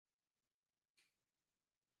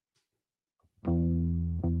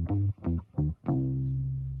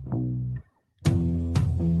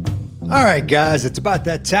All right, guys, it's about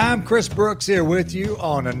that time. Chris Brooks here with you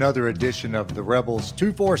on another edition of the Rebels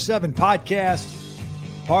 247 podcast,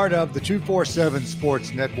 part of the 247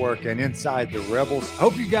 Sports Network and Inside the Rebels.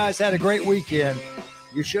 Hope you guys had a great weekend.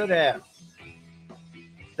 You should have.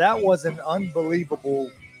 That was an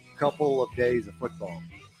unbelievable couple of days of football.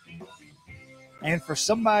 And for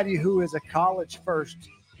somebody who is a college first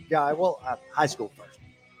guy, well, high school first,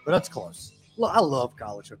 but that's close. Well, I love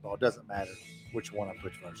college football. It doesn't matter which one I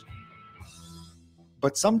put first.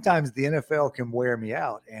 But sometimes the NFL can wear me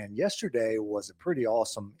out. And yesterday was a pretty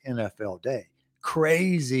awesome NFL day.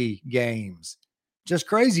 Crazy games, just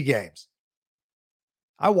crazy games.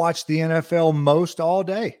 I watched the NFL most all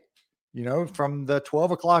day, from the 12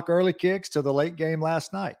 o'clock early kicks to the late game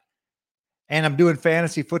last night. And I'm doing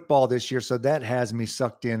fantasy football this year, so that has me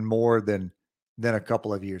sucked in more than a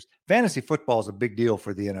couple of years. Fantasy football is a big deal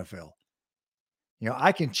for the NFL.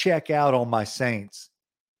 I can check out on my Saints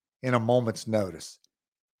in a moment's notice.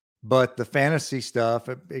 But the fantasy stuff,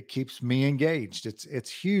 it keeps me engaged.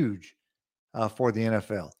 It's huge for the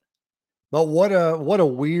NFL. But what a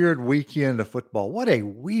weird weekend of football. What a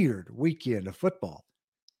weird weekend of football.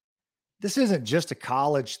 This isn't just a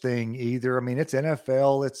college thing either. I mean, it's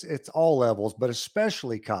NFL, it's all levels, but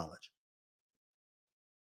especially college.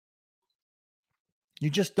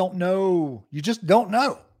 You just don't know. You just don't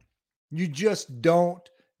know. You just don't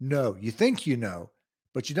know. You think you know,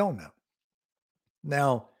 but you don't know.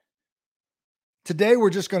 Now, today, we're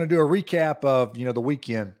just going to do a recap of, the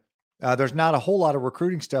weekend. There's not a whole lot of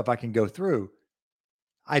recruiting stuff I can go through.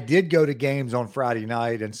 I did go to games on Friday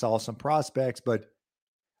night and saw some prospects, but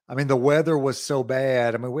the weather was so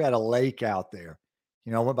bad. We had a lake out there.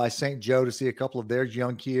 I went by St. Joe to see a couple of their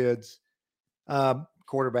young kids,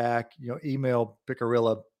 quarterback, Emil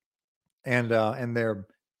Picarilla, and their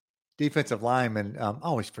defensive lineman. I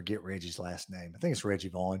always forget Reggie's last name. I think it's Reggie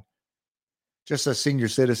Vaughn. Just a senior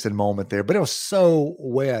citizen moment there, but it was so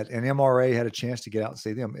wet, and MRA had a chance to get out and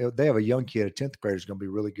see them. They have a young kid, a 10th grader is going to be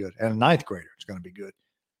really good, and a 9th grader is going to be good.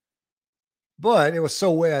 But it was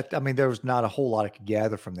so wet. There was not a whole lot I could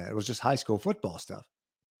gather from that. It was just high school football stuff.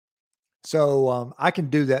 So I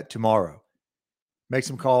can do that tomorrow. Make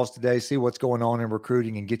some calls today, see what's going on in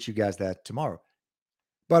recruiting, and get you guys that tomorrow.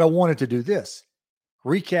 But I wanted to do this.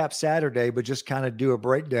 Recap Saturday, but just kind of do a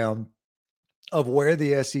breakdown of where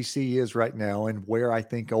the SEC is right now and where I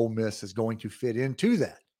think Ole Miss is going to fit into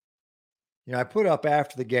that. I put up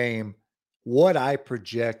after the game what I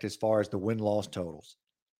project as far as the win-loss totals.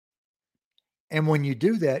 And when you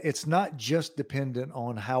do that, it's not just dependent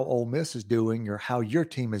on how Ole Miss is doing or how your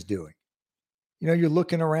team is doing. You're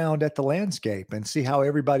looking around at the landscape and see how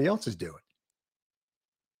everybody else is doing.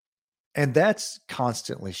 And that's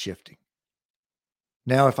constantly shifting.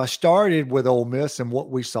 Now, if I started with Ole Miss and what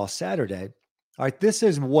we saw Saturday, all right, this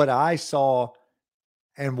is what I saw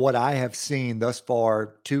and what I have seen thus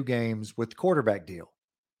far, 2 games with the quarterback deal.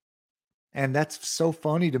 And that's so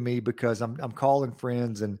funny to me because I'm calling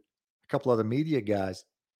friends and a couple other media guys.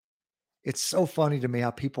 It's so funny to me how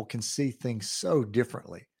people can see things so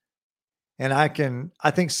differently. And I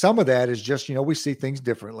think some of that is just, we see things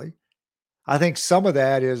differently. I think some of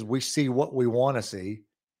that is we see what we want to see.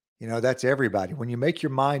 That's everybody. When you make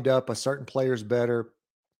your mind up, a certain player's better,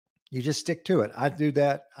 you just stick to it. I do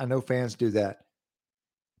that. I know fans do that.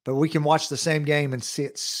 But we can watch the same game and see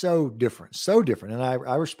it so different. And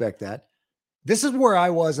I respect that. This is where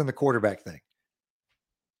I was in the quarterback thing.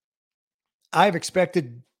 I've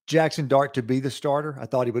expected Jackson Dart to be the starter. I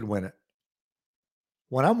thought he would win it.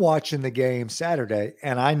 When I'm watching the game Saturday,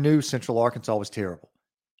 and I knew Central Arkansas was terrible.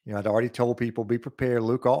 I'd already told people, be prepared.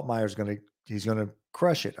 Luke Altmaier's he's going to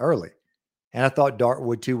crush it early. And I thought Dart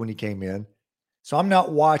would too when he came in. So I'm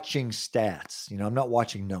not watching stats. I'm not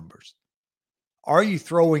watching numbers. Are you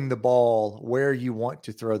throwing the ball where you want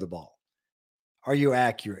to throw the ball? Are you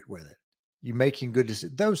accurate with it? You making good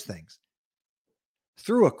decisions? Those things.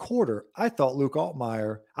 Through a quarter, I thought Luke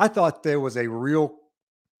Altmaier, I thought it was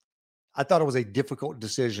a difficult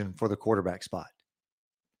decision for the quarterback spot.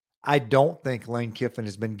 I don't think Lane Kiffin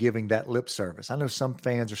has been giving that lip service. I know some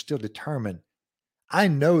fans are still determined. I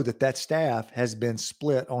know that staff has been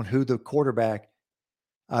split on who the quarterback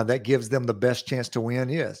that gives them the best chance to win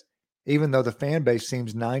is. Even though the fan base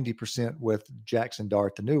seems 90% with Jackson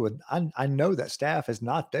Dart, the new one, I know that staff is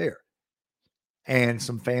not there. And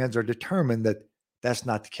some fans are determined that that's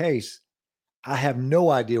not the case. I have no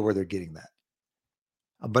idea where they're getting that.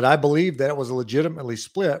 But I believe that it was legitimately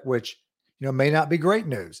split, which, may not be great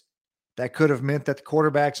news. That could have meant that the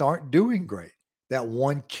quarterbacks aren't doing great, that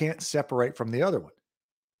one can't separate from the other one.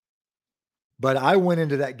 But I went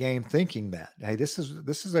into that game thinking that, hey, this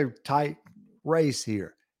is a tight race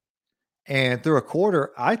here. And through a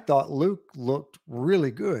quarter, I thought Luke looked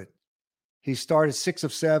really good. He started 6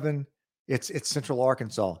 of 7. It's Central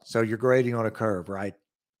Arkansas, so you're grading on a curve, right?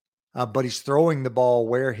 But he's throwing the ball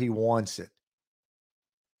where he wants it.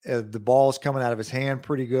 The ball's coming out of his hand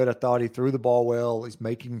pretty good. I thought he threw the ball well. He's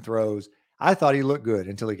making throws. I thought he looked good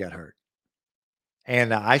until he got hurt.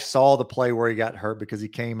 And I saw the play where he got hurt because he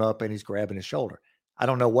came up and he's grabbing his shoulder. I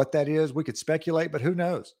don't know what that is. We could speculate, but who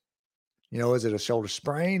knows? Is it a shoulder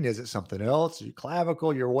sprain? Is it something else? Your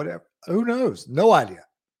clavicle, your whatever? Who knows? No idea.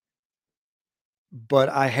 But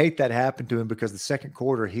I hate that happened to him because the second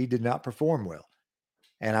quarter, he did not perform well.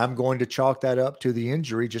 And I'm going to chalk that up to the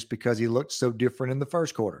injury just because he looked so different in the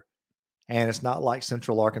first quarter. And it's not like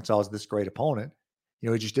Central Arkansas is this great opponent.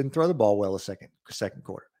 He just didn't throw the ball well the second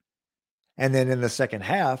quarter. And then in the second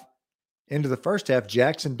half, into the first half,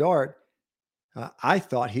 Jackson Dart, I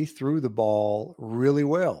thought he threw the ball really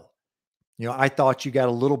well. I thought you got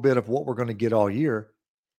a little bit of what we're going to get all year.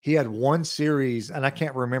 He had one series, and I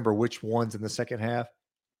can't remember which ones in the second half.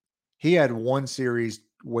 He had one series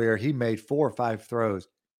where he made 4 or 5 throws.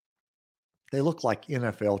 They looked like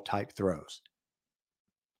NFL type throws.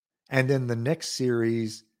 And then the next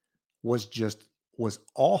series was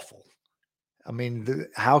awful. I mean,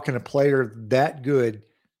 how can a player that good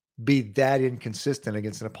be that inconsistent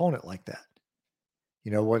against an opponent like that?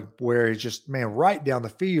 Where it's just, right down the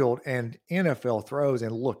field and NFL throws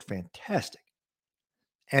and looked fantastic.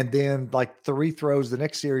 And then like 3 throws the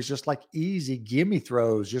next series, just like easy gimme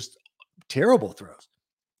throws, just terrible throws.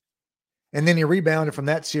 And then he rebounded from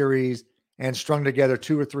that series and strung together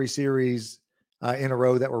 2 or 3 series in a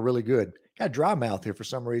row that were really good. Got dry mouth here for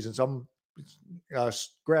some reason. So I'm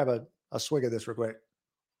grab a swig of this real quick.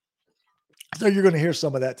 So you're going to hear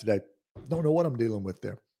some of that today. Don't know what I'm dealing with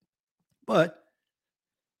there. But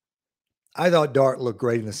I thought Dart looked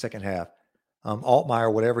great in the second half.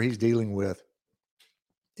 Altmaier, whatever he's dealing with,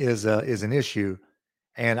 is an issue.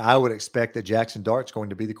 And I would expect that Jackson Dart's going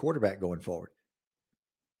to be the quarterback going forward.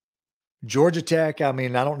 Georgia Tech, I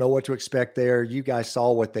don't know what to expect there. You guys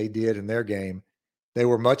saw what they did in their game. They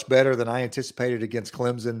were much better than I anticipated against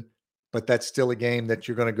Clemson, but that's still a game that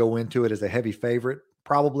you're going to go into it as a heavy favorite.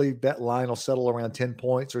 Probably that line will settle around 10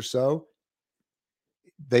 points or so.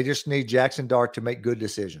 They just need Jackson Dart to make good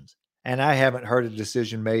decisions. And I haven't heard a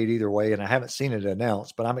decision made either way, and I haven't seen it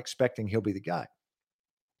announced, but I'm expecting he'll be the guy.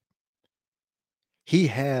 He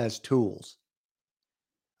has tools.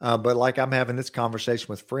 But like I'm having this conversation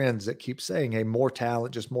with friends that keep saying, hey, more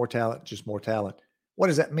talent, just more talent, just more talent. What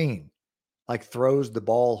does that mean? Like throws the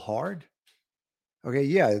ball hard? Okay,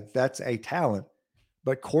 yeah, that's a talent.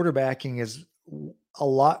 But quarterbacking is a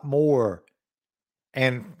lot more.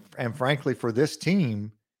 And frankly, for this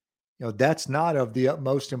team, that's not of the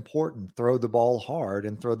utmost important. Throw the ball hard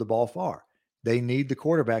and throw the ball far. They need the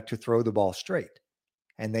quarterback to throw the ball straight.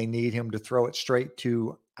 And they need him to throw it straight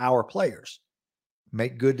to our players.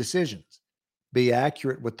 Make good decisions, be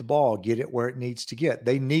accurate with the ball, get it where it needs to get.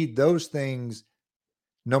 They need those things,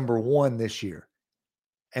 number one, this year.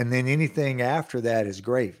 And then anything after that is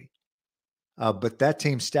gravy. But that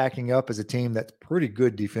team's stacking up as a team that's pretty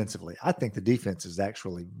good defensively. I think the defense is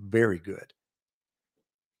actually very good.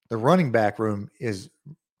 The running back room is,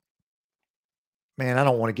 I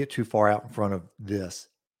don't want to get too far out in front of this.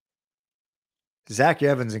 Zach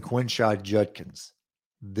Evans and Quinshad Judkins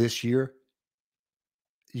this year,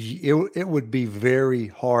 it would be very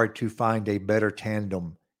hard to find a better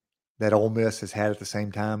tandem that Ole Miss has had at the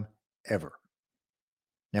same time ever.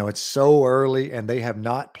 Now, it's so early, and they have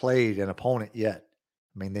not played an opponent yet.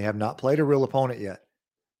 They have not played a real opponent yet.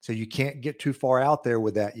 So you can't get too far out there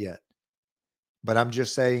with that yet. But I'm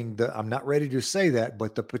just saying that I'm not ready to say that,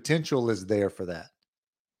 but the potential is there for that.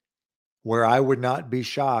 Where I would not be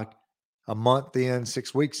shocked a month in,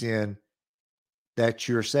 6 weeks in, that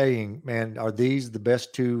you're saying, are these the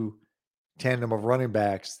best 2 tandem of running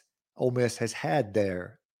backs Ole Miss has had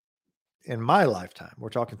there in my lifetime? We're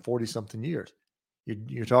talking 40-something years.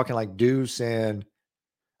 You're talking like Deuce and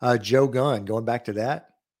Joe Gunn, going back to that.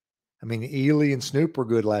 Ely and Snoop were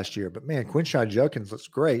good last year, but Quinshad Judkins looks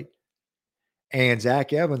great. And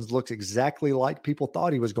Zach Evans looks exactly like people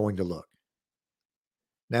thought he was going to look.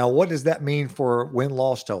 Now, what does that mean for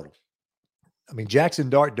win-loss total? Jackson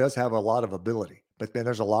Dart does have a lot of ability, but then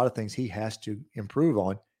there's a lot of things he has to improve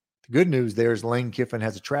on. The good news there is Lane Kiffin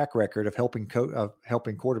has a track record of helping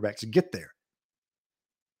quarterbacks get there.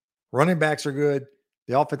 Running backs are good.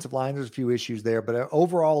 The offensive line, there's a few issues there, but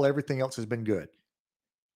overall, everything else has been good.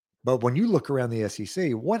 But when you look around the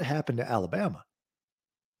SEC, what happened to Alabama?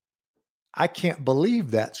 I can't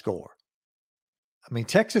believe that score.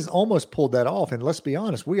 Texas almost pulled that off, and let's be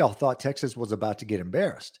honest, we all thought Texas was about to get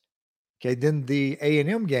embarrassed. Okay, then the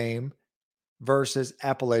A&M game versus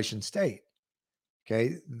Appalachian State.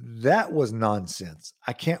 Okay, that was nonsense.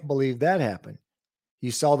 I can't believe that happened.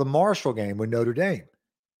 You saw the Marshall game with Notre Dame.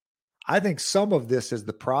 I think some of this is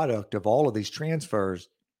the product of all of these transfers.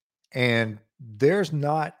 And there's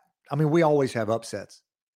not, I mean, we always have upsets,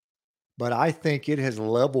 but I think it has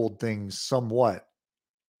leveled things somewhat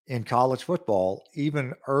in college football,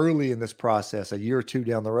 even early in this process, a year or two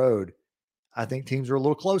down the road. I think teams are a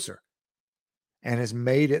little closer and has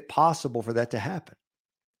made it possible for that to happen.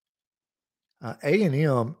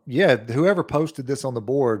 A&M, yeah, whoever posted this on the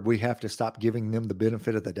board, we have to stop giving them the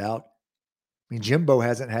benefit of the doubt. I mean, Jimbo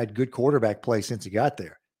hasn't had good quarterback play since he got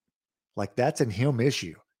there. Like, that's an him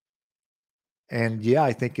issue. And yeah,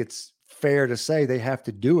 I think it's fair to say they have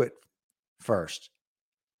to do it first.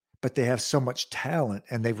 But they have so much talent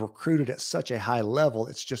and they've recruited at such a high level,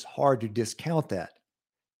 it's just hard to discount that.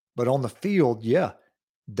 But on the field, yeah,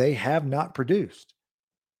 they have not produced.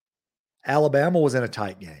 Alabama was in a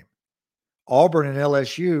tight game. Auburn and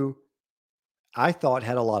LSU, I thought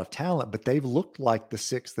had a lot of talent, but they've looked like the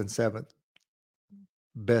 6th and 7th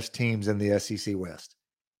best teams in the SEC West.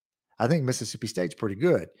 I think Mississippi State's pretty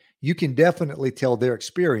good. You can definitely tell they're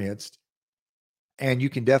experienced, and you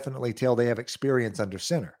can definitely tell they have experience under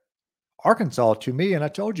center. Arkansas, to me, and I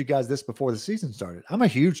told you guys this before the season started, I'm a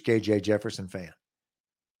huge KJ Jefferson fan.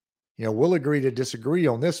 You know, we'll agree to disagree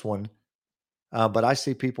on this one, but I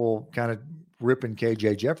see people kind of ripping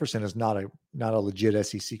KJ Jefferson as not a legit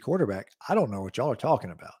SEC quarterback. I don't know what y'all are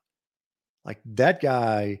talking about. Like, that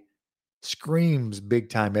guy screams big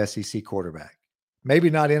time SEC quarterback.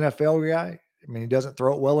 Maybe not NFL guy. I mean, he doesn't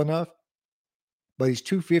throw it well enough, but he's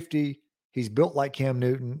 250. He's built like Cam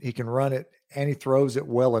Newton. He can run it and he throws it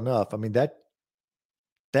well enough. I mean, that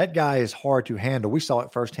guy is hard to handle. We saw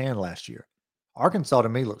it firsthand last year. Arkansas to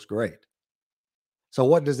me looks great. So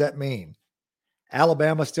what does that mean?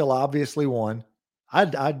 Alabama still obviously won.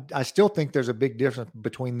 I still think there's a big difference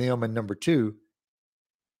between them and number 2.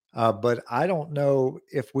 But I don't know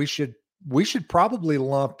if we should probably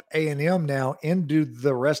lump A&M now into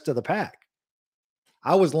the rest of the pack.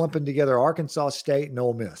 I was lumping together Arkansas State and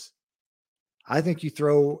Ole Miss. I think you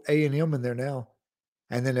throw A&M in there now,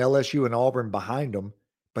 and then LSU and Auburn behind them.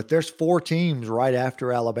 But there's 4 teams right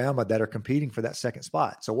after Alabama that are competing for that second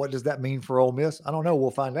spot. So what does that mean for Ole Miss? I don't know.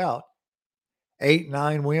 We'll find out. 8,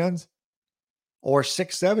 9 wins or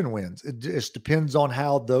 6, 7 wins. It just depends on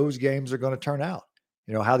how those games are going to turn out.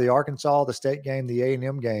 You know, how the Arkansas, the State game, the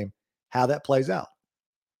A&M game, how that plays out.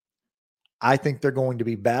 I think they're going to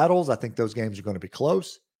be battles. I think those games are going to be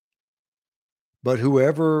close. But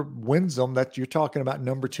whoever wins them, that you're talking about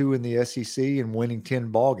number 2 in the SEC and winning 10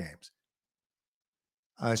 ball games.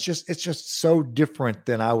 It's just so different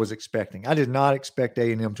than I was expecting. I did not expect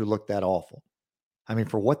A&M to look that awful. I mean,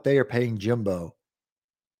 for what they are paying Jimbo.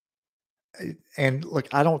 And look,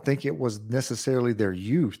 I don't think it was necessarily their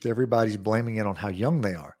youth. Everybody's blaming it on how young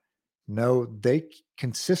they are. No, they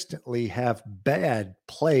consistently have bad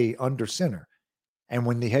play under center. And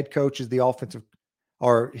when the head coach is the offensive,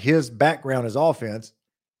 or his background is offense,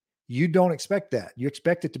 you don't expect that. You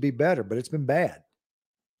expect it to be better, but it's been bad.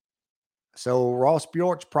 So Ross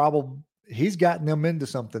Bjork's he's gotten them into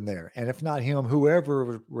something there. And if not him, whoever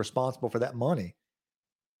was responsible for that money,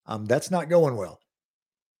 that's not going well.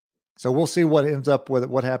 So we'll see what ends up with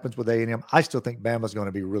what happens with A&M. I still think Bama's going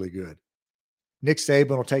to be really good. Nick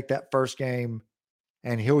Saban will take that first game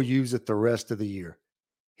and he'll use it the rest of the year.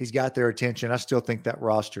 He's got their attention. I still think that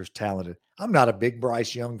roster is talented. I'm not a big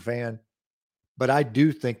Bryce Young fan, but I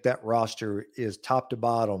do think that roster is top to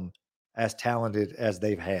bottom as talented as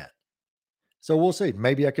they've had. So we'll see.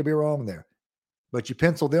 Maybe I could be wrong there. But you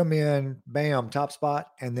pencil them in, bam, top spot,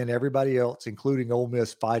 and then everybody else, including Ole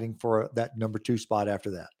Miss, fighting for that number 2 spot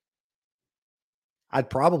after that. I'd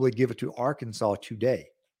probably give it to Arkansas today,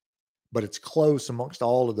 but it's close amongst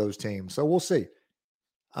all of those teams. So we'll see.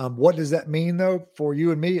 What does that mean, though, for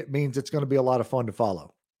you and me? It means it's going to be a lot of fun to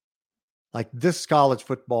follow. Like, this college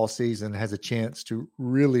football season has a chance to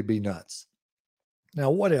really be nuts. Now,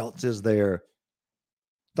 what else is there?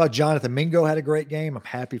 Thought Jonathan Mingo had a great game. I'm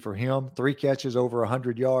happy for him. 3 catches over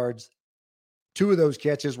 100 yards. 2 of those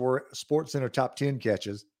catches were SportsCenter top 10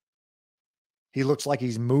 catches. He looks like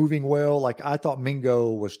he's moving well. Like, I thought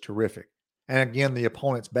Mingo was terrific. And again, the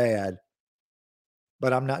opponent's bad,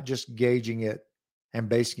 but I'm not just gauging it and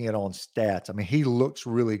basing it on stats. I mean, he looks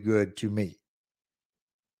really good to me.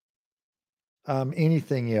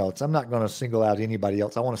 Anything else? I'm not going to single out anybody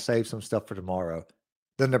else. I want to save some stuff for tomorrow.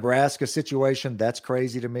 The Nebraska situation, that's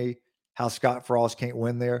crazy to me, how Scott Frost can't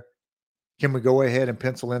win there. Can we go ahead and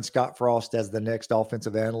pencil in Scott Frost as the next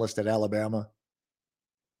offensive analyst at Alabama?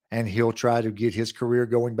 and he'll try to get his career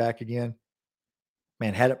going back again.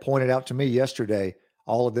 Man, had it pointed out to me yesterday,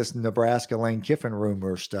 all of this Nebraska Lane Kiffin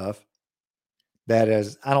rumor stuff, that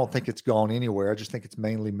is, I don't think it's gone anywhere. I just think it's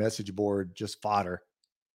mainly message board, just fodder.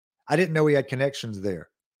 I didn't know he had connections there.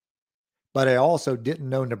 But I also didn't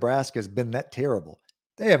know Nebraska has been that terrible.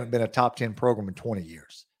 They haven't been a top 10 program in 20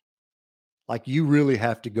 years. Like, you really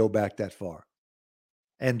have to go back that far.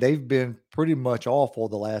 And they've been pretty much awful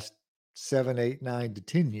the last 7, 8, 9 to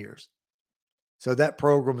 10 years. So that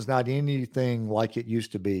program is not anything like it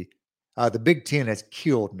used to be. The Big Ten has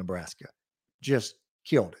killed Nebraska, just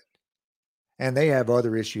killed it. And they have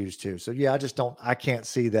other issues too. So yeah, I can't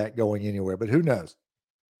see that going anywhere, but who knows?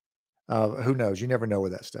 Who knows? You never know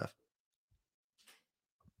with that stuff.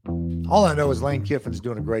 All I know is Lane Kiffin's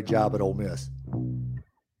doing a great job at Ole Miss.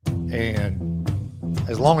 And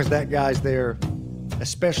as long as that guy's there,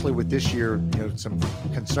 especially with this year, some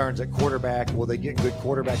concerns at quarterback, will they get good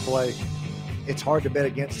quarterback play? It's hard to bet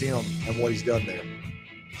against him and what he's done there.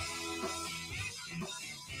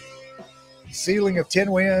 Ceiling of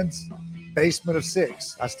 10 wins, basement of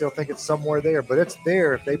 6. I still think it's somewhere there, but it's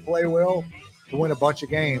there if they play well to win a bunch of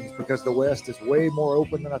games, because the West is way more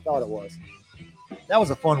open than I thought it was. That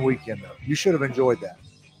was a fun weekend, though. You should have enjoyed that.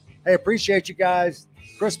 Hey, appreciate you guys.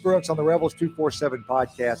 Chris Brooks on the Rebels 247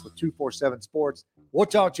 podcast with 247 Sports. We'll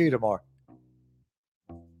talk to you tomorrow.